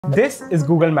This is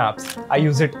Google Maps. I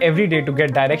use it every day to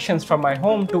get directions from my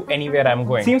home to anywhere I'm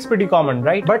going. Seems pretty common,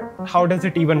 right? But how does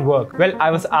it even work? Well, I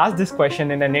was asked this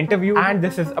question in an interview, and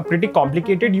this is a pretty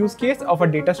complicated use case of a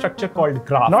data structure called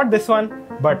graph. Not this one,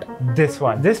 but this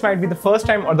one. This might be the first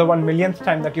time or the 1 millionth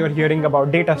time that you're hearing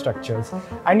about data structures.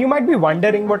 And you might be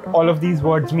wondering what all of these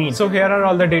words mean. So here are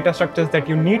all the data structures that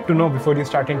you need to know before you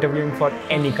start interviewing for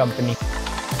any company.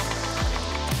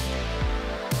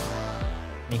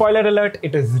 Spoiler alert,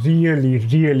 it is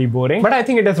really boring, but I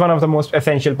think it is one of the most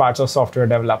essential parts of software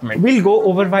development. We'll go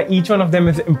over why each one of them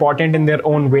is important in their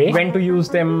own way, when to use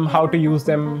them, how to use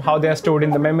them, how they are stored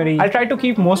in the memory. I'll try to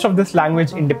keep most of this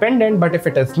language independent, but if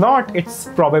it is not, it's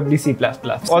probably C++.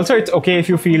 Also, it's okay if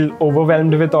you feel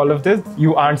overwhelmed with all of this.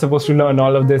 You aren't supposed to learn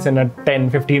all of this in a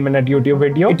 10-15 minute YouTube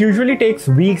video. It usually takes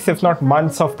weeks, if not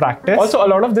months of practice. Also, a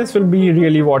lot of this will be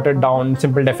really watered down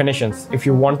simple definitions. If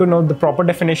you want to know the proper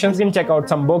definitions, you can check out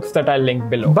some books that I'll link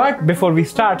below. But before we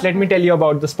start, let me tell you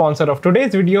about the sponsor of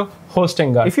today's video,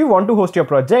 Hostinger. If you want to host your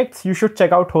projects, you should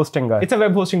check out Hostinger. It's a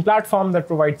web hosting platform that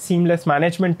provides seamless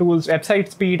management tools,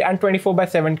 website speed, and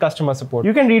 24/7 customer support.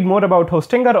 You can read more about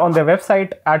Hostinger on their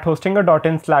website at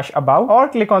hostinger.in/about or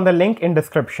click on the link in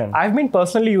description. I've been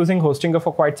personally using Hostinger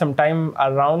for quite some time,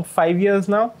 around 5 years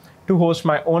now, to host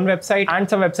my own website and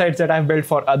some websites that I've built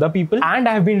for other people, and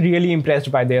I've been really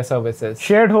impressed by their services.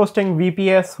 Shared hosting,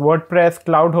 VPS, WordPress,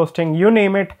 cloud hosting, you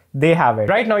name it, they have it.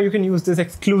 Right now you can use this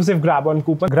exclusive grab-on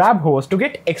coupon GrabHost to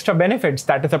get extra benefits,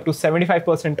 that is up to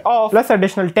 75% off, plus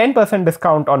additional 10%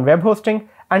 discount on web hosting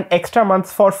and extra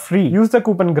months for free. Use the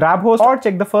coupon GrabHost or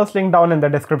check the first link down in the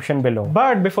description below.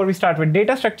 But before we start with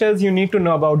data structures, you need to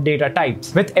know about data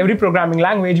types. With every programming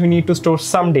language, we need to store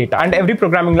some data, and every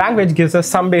programming language gives us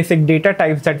some basic data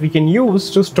types that we can use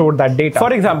to store that data.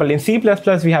 For example, in C++,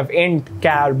 we have int,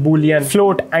 char, boolean,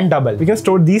 float, and double. We can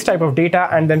store these type of data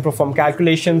and then perform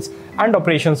calculations and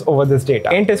operations over this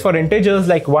data. Int is for integers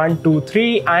like 1, 2,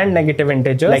 3, and negative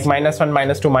integers like -1,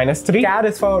 -2, -3. Char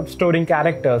is for storing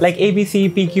characters like ABC,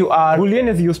 PQR. Boolean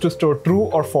is used to store true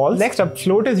or false. Next up,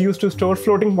 float is used to store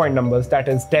floating point numbers, that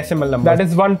is decimal numbers. That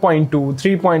is 1.2,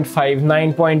 3.5,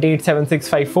 9.8,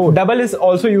 7654. Double is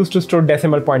also used to store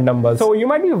decimal point numbers. So you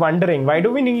might be wondering, why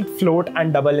do we need float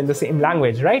and double in the same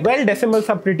language, right? Well, decimals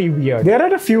are pretty weird. There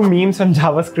are a few memes on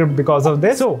JavaScript because of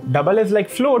this. So double is like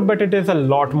float, but it is a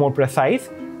lot more precise,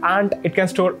 and it can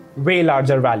store way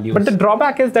larger values. But the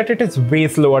drawback is that it is way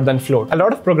slower than float. A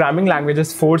lot of programming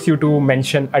languages force you to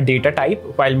mention a data type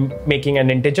while making an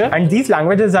integer, and these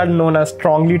languages are known as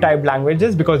strongly typed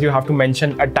languages because you have to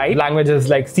mention a type. Languages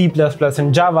like C++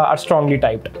 and Java are strongly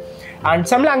typed. And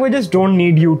some languages don't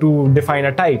need you to define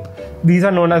a type. These are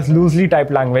known as loosely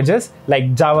typed languages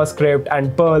like JavaScript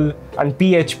and Perl and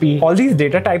PHP. All these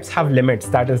data types have limits,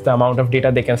 that is the amount of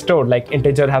data they can store. Like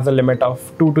integer has a limit of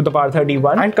 2 to the power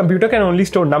 31, and computer can only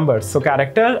store numbers. So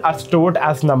characters are stored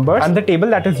as numbers, and the table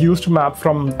that is used to map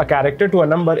from a character to a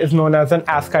number is known as an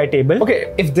ASCII table. Okay,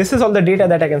 if this is all the data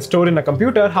that I can store in a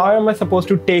computer, how am I supposed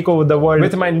to take over the world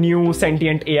with my new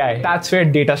sentient AI? That's where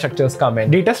data structures come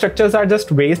in. Data structures are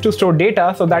just ways to store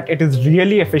data so that it is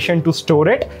really efficient to store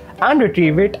it and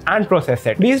retrieve it and process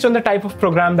it based on the type of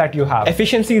program that you have.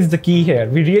 Efficiency is the key here.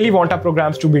 We really want our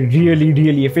programs to be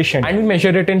really efficient, and we measure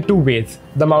it in two ways: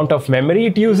 the amount of memory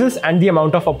it uses and the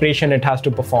amount of operation it has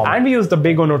to perform. And we use the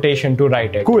big O notation to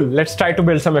write it. Cool, let's try to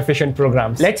build some efficient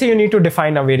programs. Let's say you need to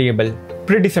define a variable.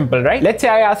 Pretty simple, right? Let's say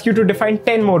I ask you to define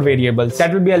 10 more variables.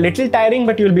 That will be a little tiring,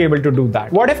 but you'll be able to do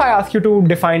that. What if I ask you to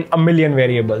define 1,000,000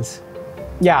 variables?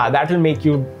 Yeah, that will make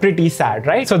you pretty sad,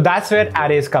 right? So that's where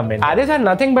arrays come in. Arrays are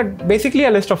nothing but basically a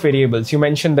list of variables. You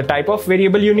mention the type of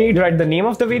variable you need, you write the name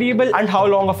of the variable, and how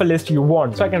long of a list you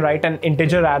want. So I can write an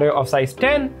integer array of size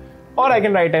 10, or I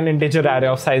can write an integer array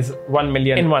of size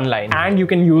 1,000,000 in one line. And you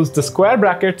can use the square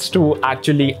brackets to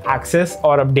actually access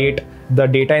or update the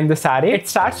data in this array. It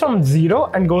starts from 0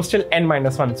 and goes till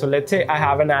n-1. So let's say I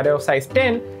have an array of size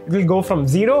 10, it will go from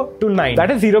 0 to 9.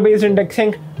 That is zero-based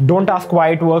indexing. Don't ask why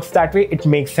it works that way, it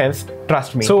makes sense,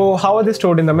 trust me. So how are they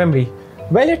stored in the memory?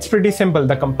 Well, it's pretty simple.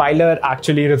 The compiler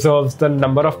actually reserves the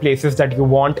number of places that you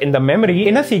want in the memory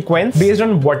in a sequence based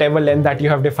on whatever length that you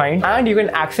have defined, and you can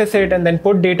access it and then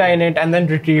put data in it and then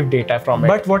retrieve data from it.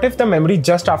 But what if the memory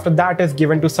just after that is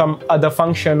given to some other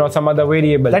function or some other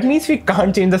variable? That means we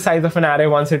can't change the size of an array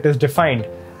once it is defined.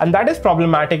 And that is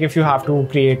problematic if you have to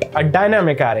create a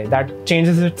dynamic array that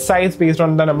changes its size based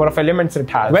on the number of elements it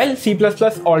has. Well, C++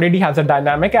 already has a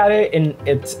dynamic array in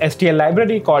its STL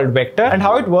library called vector, and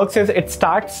how it works is it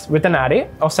starts with an array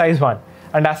of size 1.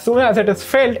 And as soon as it is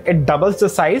filled, it doubles the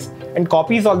size and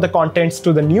copies all the contents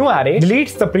to the new array,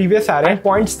 deletes the previous array and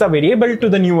points the variable to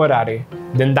the newer array.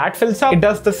 Then that fills up, it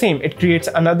does the same. It creates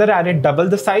another array, double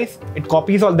the size, it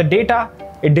copies all the data,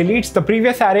 it deletes the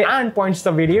previous array and points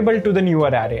the variable to the newer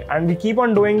array. And we keep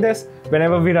on doing this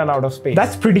whenever we run out of space.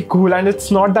 That's pretty cool, and it's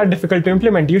not that difficult to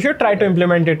implement. You should try to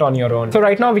implement it on your own. So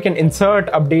right now we can insert,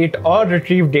 update or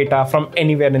retrieve data from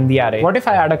anywhere in the array. What if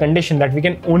I add a condition that we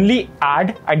can only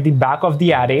add at the back of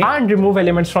the array and remove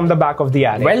elements from the back of the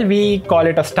array? Well, we call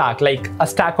it a stack, like a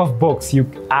stack of books. You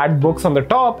add books on the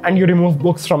top and you remove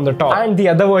books from the top. And the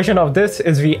other version of this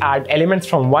is we add elements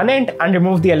from one end and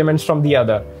remove the elements from the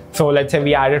other. So let's say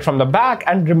we add it from the back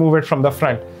and remove it from the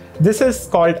front. This is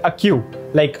called a queue,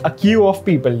 like a queue of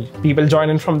people. People join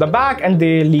in from the back and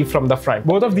they leave from the front.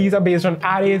 Both of these are based on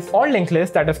arrays or linked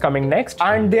list that is coming next,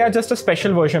 and they are just a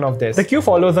special version of this. The queue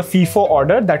follows a FIFO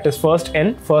order, that is first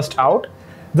in, first out.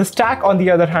 The stack, on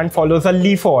the other hand, follows a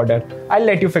LIFO order. I'll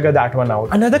let you figure that one out.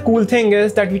 Another cool thing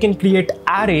is that we can create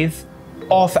arrays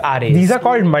of arrays. These are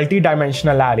called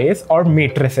multi-dimensional arrays or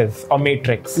matrices or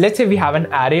matrix. Let's say we have an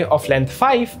array of length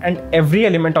 5 and every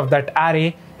element of that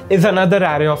array is another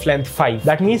array of length 5.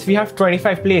 That means we have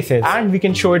 25 places and we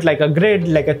can show it like a grid,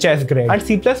 like a chess grid. And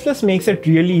C++ makes it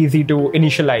really easy to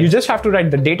initialize. You just have to write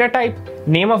the data type,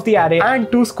 name of the array and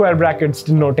 2 square brackets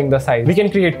denoting the size. We can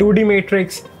create 2D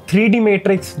matrix, 3D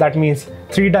matrix, that means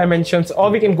 3 dimensions, or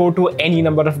we can go to any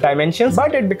number of dimensions,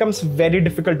 but it becomes very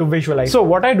difficult to visualize. So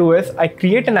what I do is I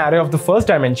create an array of the first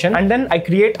dimension and then I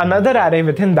create another array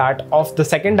within that of the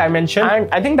second dimension, and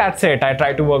I think that's it. I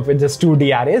try to work with just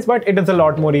 2D arrays, but it is a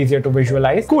lot more easier to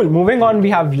visualize. Cool, moving on, we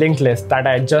have linked list that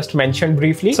I just mentioned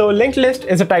briefly. So linked list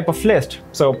is a type of list.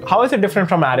 So how is it different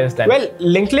from arrays then? Well,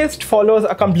 linked list follows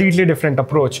a completely different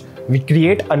approach. We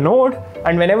create a node,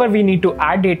 and whenever we need to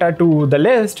add data to the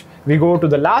list, we go to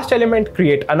the last element,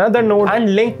 create another node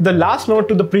and link the last node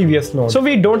to the previous node. So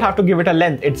we don't have to give it a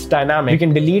length, it's dynamic. We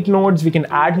can delete nodes, we can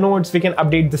add nodes, we can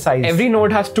update the size. Every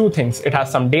node has 2 things. It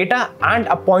has some data and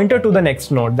a pointer to the next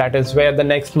node, that is where the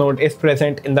next node is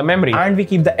present in the memory. And we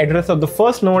keep the address of the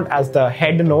first node as the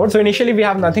head node. So initially we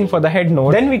have nothing for the head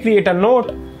node. Then we create a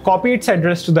node, copy its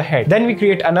address to the head. Then we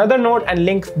create another node and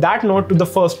link that node to the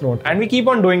first node. And we keep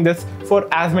on doing this for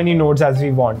as many nodes as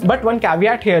we want. But one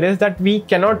caveat here is that we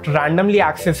cannot randomly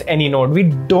access any node. We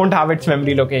don't have its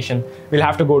memory location. We'll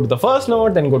have to go to the first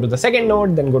node, then go to the second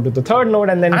node, then go to the third node,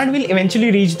 and we'll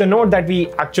eventually reach the node that we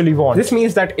actually want. This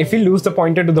means that if we lose the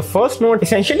pointer to the first node,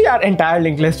 essentially our entire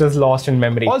linked list is lost in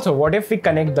memory. Also, what if we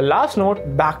connect the last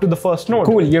node back to the first node?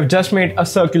 Cool, you've just made a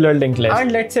circular linked list.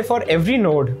 And let's say for every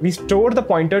node, we store the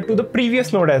pointer to the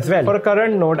previous node as well. For a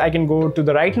current node, I can go to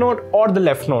the right node or the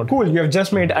left node. Cool, you have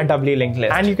just made a doubly linked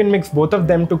list. And you can mix both of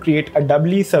them to create a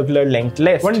doubly circular linked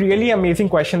list. One really amazing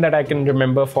question that I can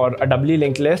remember for a doubly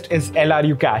linked list is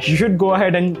LRU cache. You should go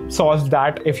ahead and solve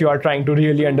that if you are trying to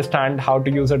really understand how to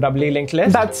use a doubly linked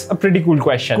list. That's a pretty cool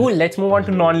question. Cool, let's move on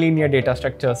to nonlinear data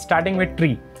structures, starting with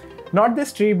tree. Not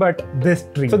this tree, but this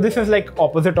tree. So this is like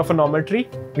opposite of a normal tree.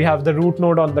 We have the root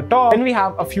node on the top, then we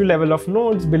have a few level of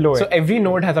nodes below it. So every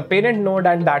node has a parent node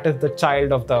and that is the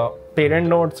child of the parent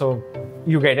node. So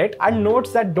you get it. And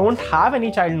nodes that don't have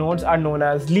any child nodes are known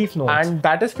as leaf nodes. And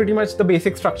that is pretty much the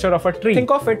basic structure of a tree. Think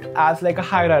of it as like a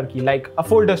hierarchy, like a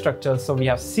folder structure. So we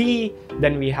have C,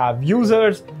 then we have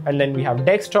users, and then we have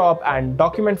desktop and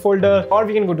document folder, or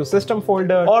we can go to system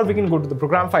folder, or we can go to the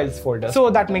program files folder.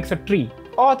 So that makes a tree.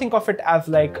 Or think of it as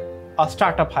like a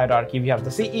startup hierarchy. We have the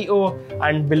CEO,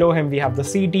 and below him we have the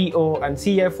CTO and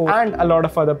CFO and a lot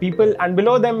of other people, and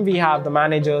below them we have the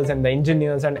managers and the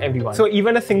engineers and everyone. So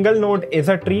even a single node is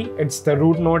a tree. It's the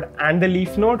root node and the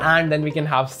leaf node, and then we can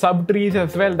have subtrees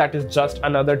as well. That is just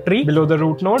another tree below the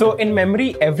root node. So in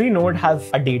memory, every node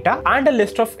has a data and a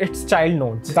list of its child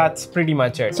nodes. That's pretty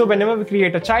much it. So whenever we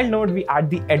create a child node, we add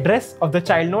the address of the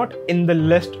child node in the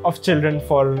list of children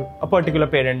for a particular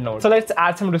parent node. So let's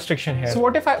add some restriction here. So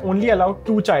what if I only allow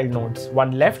 2 child nodes,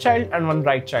 one left child and one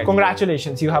right child?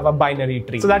 Congratulations, you have a binary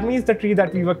tree. So that means the tree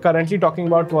that we were currently talking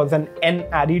about was an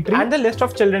n-array tree, and the list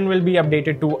of children will be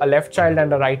updated to a left child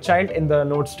and a right child in the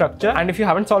node structure. And if you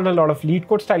haven't solved a lot of lead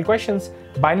code style questions,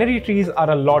 binary trees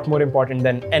are a lot more important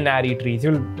than n-array trees.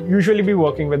 You'll usually be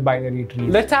working with binary trees.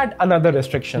 Let's add another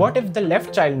restriction. What if the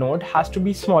left child node has to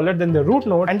be smaller than the root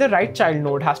node and the right child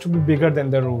node has to be bigger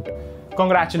than the root?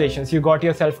 congratulations, you got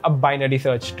yourself a binary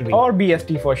search tree, or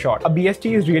BST for short. A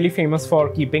BST is really famous for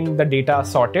keeping the data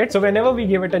sorted. So whenever we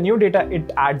give it a new data,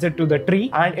 it adds it to the tree,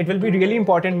 and it will be really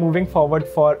important moving forward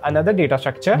for another data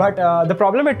structure. But the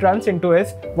problem it runs into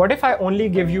is, what if I only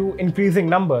give you increasing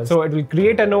numbers? So it will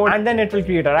create a node, and then it will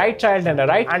create a right child and a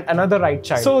right and another right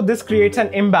child. So this creates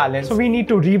an imbalance. So we need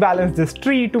to rebalance this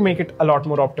tree to make it a lot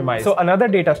more optimized. So another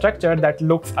data structure that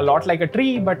looks a lot like a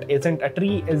tree but isn't a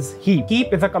tree is Heap.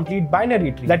 Heap is a complete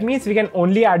binary tree. That means we can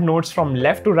only add nodes from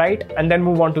left to right and then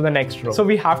move on to the next row. So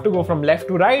we have to go from left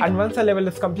to right, and once a level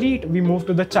is complete, we move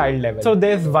to the child level. So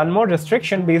there's one more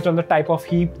restriction based on the type of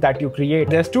heap that you create.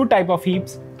 There's two types of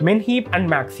heaps: min heap and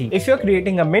max heap. If you're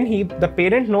creating a min heap, the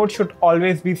parent node should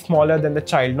always be smaller than the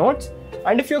child nodes.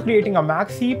 And if you're creating a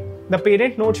max heap, the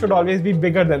parent node should always be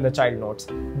bigger than the child nodes.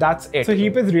 That's it. So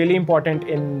heap is really important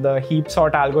in the heap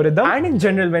sort algorithm, and in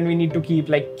general when we need to keep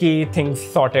like k things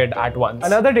sorted at once.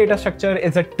 Another data structure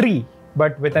is a tree,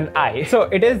 but with an I. So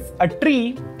it is a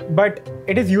tree, but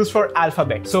it is used for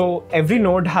alphabet. So every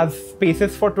node has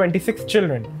spaces for 26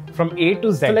 children, from A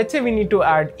to Z. So let's say we need to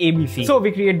add ABC. So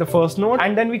we create the first node,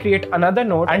 and then we create another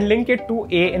node and link it to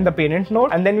A in the parent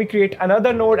node, and then we create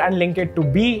another node and link it to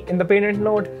B in the parent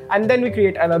node, and then we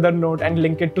create another node and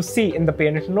link it to C in the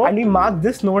parent node, and we mark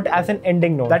this node as an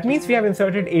ending node. That means we have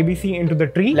inserted ABC into the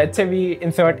tree. Let's say we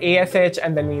insert ASH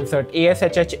and then we insert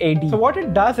ASHHAD. So what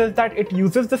it does is that it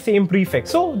uses the same prefix.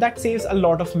 So that saves a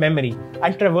lot of memory,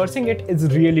 and traversing it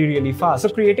is really fast. So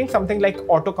creating something like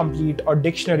autocomplete or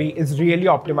dictionary is really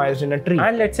optimized in a tree.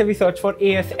 And let's say we search for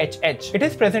ASHH. It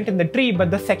is present in the tree, but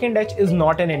the second H is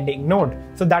not an ending node.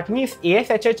 So that means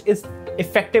ASHH is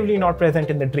effectively not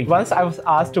present in the tree. Once I was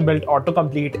asked to build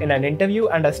autocomplete in an interview,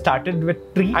 and I started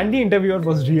with tree, and the interviewer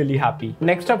was really happy.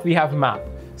 Next up we have map.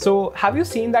 So have you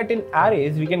seen that in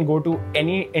arrays we can go to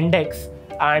any index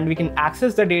and we can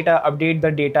access the data, update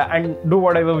the data, and do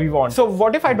whatever we want. So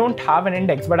what if I don't have an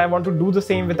index, but I want to do the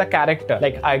same with a character?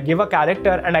 Like I give a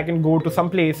character and I can go to some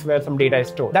place where some data is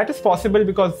stored. That is possible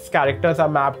because characters are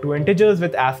mapped to integers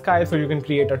with ASCII, so you can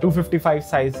create a 255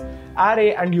 size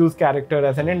array and use character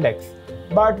as an index.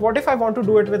 But what if I want to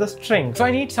do it with a string? So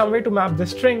I need some way to map the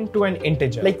string to an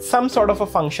integer, like some sort of a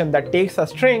function that takes a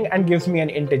string and gives me an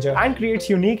integer and creates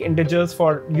unique integers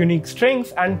for unique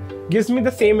strings and gives me the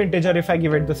same integer if I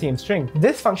give it the same string.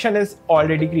 This function is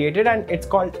already created and it's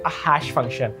called a hash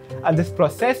function. And this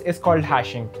process is called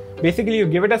hashing. Basically, you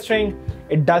give it a string,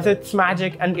 it does its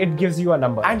magic, and it gives you a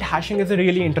number. And hashing is a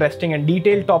really interesting and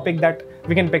detailed topic that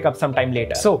we can pick up sometime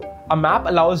later. So a map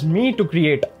allows me to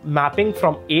create mapping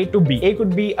from A to B. A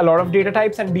could be a lot of data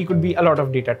types and B could be a lot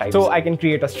of data types. So I can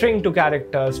create a string to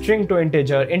character, string to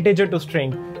integer, integer to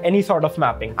string, any sort of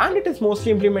mapping. And it is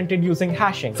mostly implemented using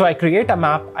hashing. So I create a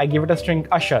map, I give it a string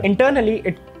Ashhad. Internally,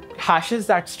 it hashes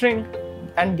that string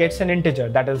and gets an integer,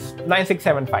 that is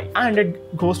 9675, and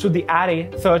it goes to the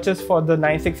array, searches for the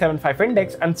 9675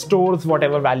 index and stores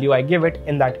whatever value I give it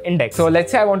in that index. So let's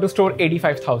say I want to store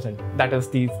 85,000, that is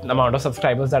the amount of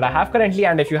subscribers that I have currently.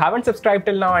 And if you haven't subscribed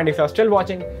till now, and if you're still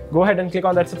watching, go ahead and click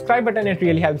on that subscribe button. It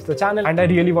really helps the channel, and I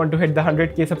really want to hit the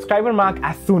 100k subscriber mark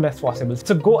as soon as possible.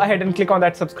 So go ahead and click on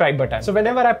that subscribe button. So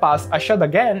whenever I pass Ashhad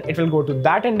again, it will go to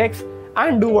that index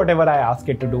and do whatever I ask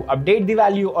it to do, update the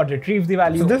value or retrieve the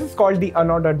value. So this is called the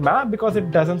unordered map because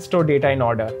it doesn't store data in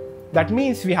order. That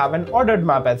means we have an ordered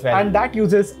map as well, and that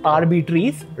uses RB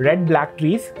trees, red-black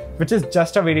trees, which is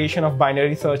just a variation of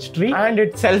binary search tree, and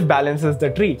it self-balances the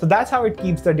tree. So that's how it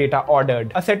keeps the data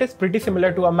ordered. A set is pretty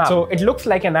similar to a map. So it looks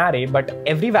like an array, but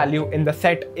every value in the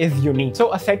set is unique.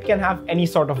 So a set can have any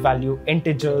sort of value,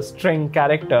 integer, string,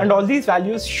 character, and all these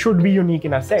values should be unique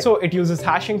in a set. So it uses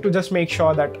hashing to just make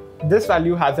sure that this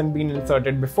value hasn't been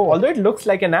inserted before. Although it looks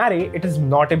like an array, it is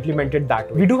not implemented that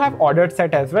way. We do have ordered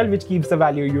set as well, which keeps the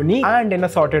value unique and in a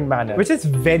sorted manner, which is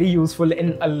very useful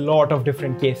in a lot of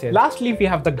different cases. Lastly, we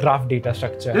have the graph data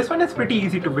structure. This one is pretty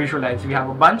easy to visualize. We have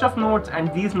a bunch of nodes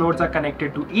and these nodes are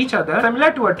connected to each other,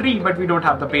 similar to a tree, but we don't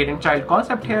have the parent-child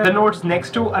concept here. The nodes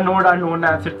next to a node are known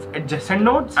as its adjacent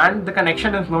nodes, and the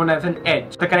connection is known as an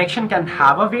edge. The connection can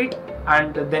have a weight,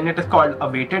 and then it is called a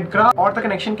weighted graph, or the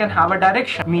connection can have a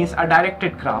direction, means a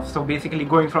directed graph. So basically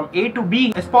going from A to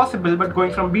B is possible, but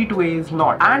going from B to A is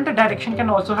not. And the direction can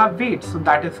also have weights, so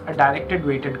that is a directed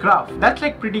weighted graph. That's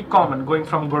like pretty common. Going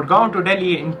from Gurgaon to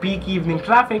Delhi in peak evening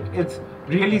traffic is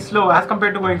really slow as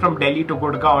compared to going from Delhi to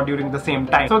Gurgaon during the same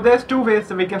time. So there's two ways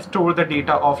that we can store the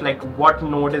data of like what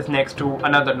node is next to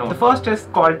another node. The first is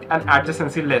called an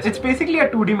adjacency list. It's basically a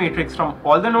 2D matrix from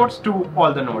all the nodes to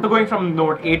all the nodes. So going from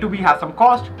node A to B has some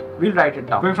cost, we'll write it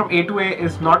down. Going from A to A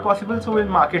is not possible, so we'll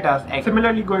mark it as X.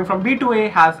 Similarly, going from B to A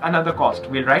has another cost.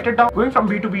 We'll write it down. Going from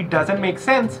B to B doesn't make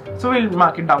sense, so we'll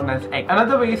mark it down as X.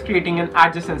 Another way is creating an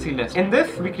adjacency list. In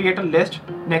this, we create a list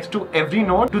next to every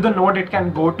node, to the node it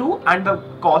can go to and the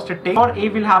cost it takes. For A,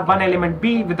 we'll have one element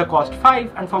B with the cost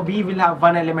 5, and for B, we'll have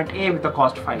one element A with the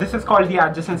cost 5. This is called the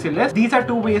adjacency list. These are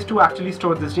two ways to actually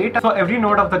store this data. So every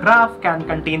node of the graph can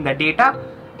contain the data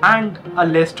and a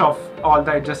list of all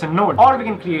the adjacent nodes, or we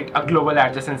can create a global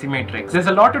adjacency matrix. There's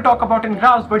a lot to talk about in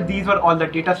graphs, but these were all the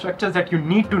data structures that you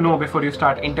need to know before you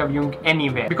start interviewing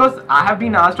anywhere. Because I have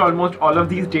been asked almost all of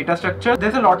these data structures,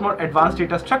 there's a lot more advanced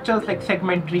data structures like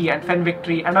segment tree and Fenwick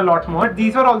tree and a lot more.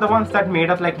 These were all the ones that made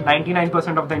up like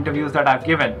 99% of the interviews that I've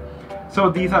given. So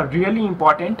these are really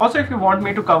important. Also, if you want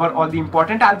me to cover all the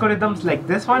important algorithms like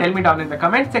this one, tell me down in the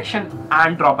comment section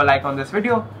and drop a like on this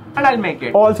video, and I'll make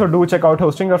it. Also, do check out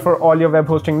Hostinger for all your web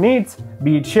hosting needs,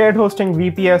 be it shared hosting,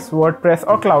 VPS, WordPress,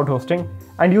 or cloud hosting.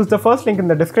 And use the first link in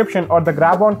the description or the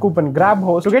grab on coupon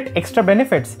GRABHOST to get extra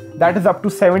benefits. That is up to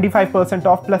 75%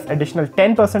 off plus additional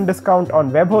 10% discount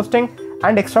on web hosting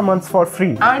and extra months for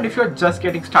free. And if you're just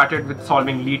getting started with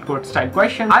solving lead code style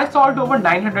questions, I solved over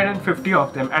 950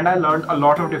 of them and I learned a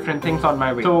lot of different things on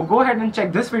my way. So go ahead and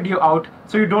check this video out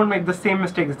so you don't make the same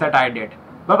mistakes that I did.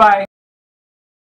 Bye bye.